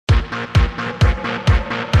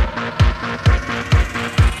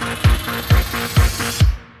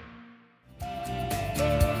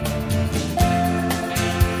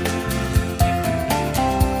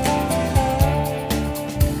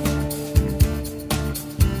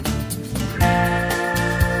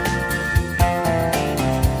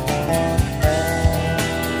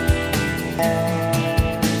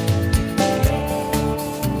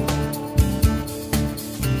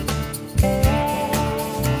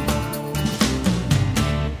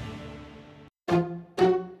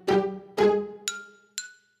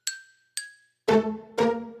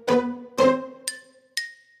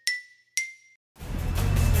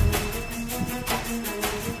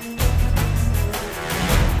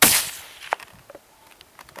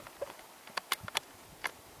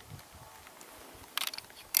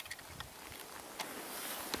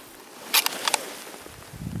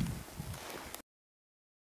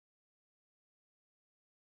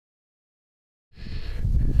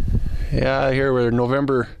Yeah, here we're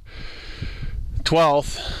November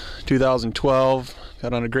 12th, 2012.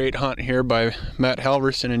 Got on a great hunt here by Matt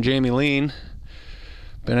Halverson and Jamie Lean.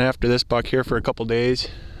 Been after this buck here for a couple days.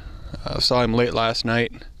 Saw him late last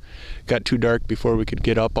night. Got too dark before we could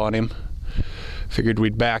get up on him. Figured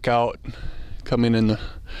we'd back out, come in the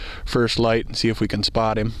first light and see if we can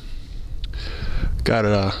spot him. Got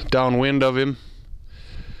a downwind of him,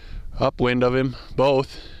 upwind of him,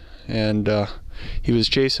 both, and he was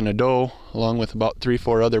chasing a doe along with about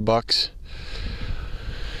 3-4 other bucks.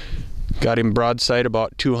 Got him broadside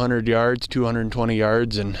about 200 yards, 220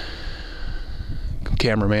 yards, and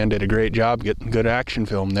cameraman did a great job getting good action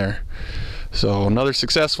film there. So another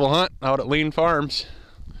successful hunt out at Lean Farms.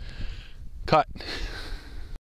 Cut.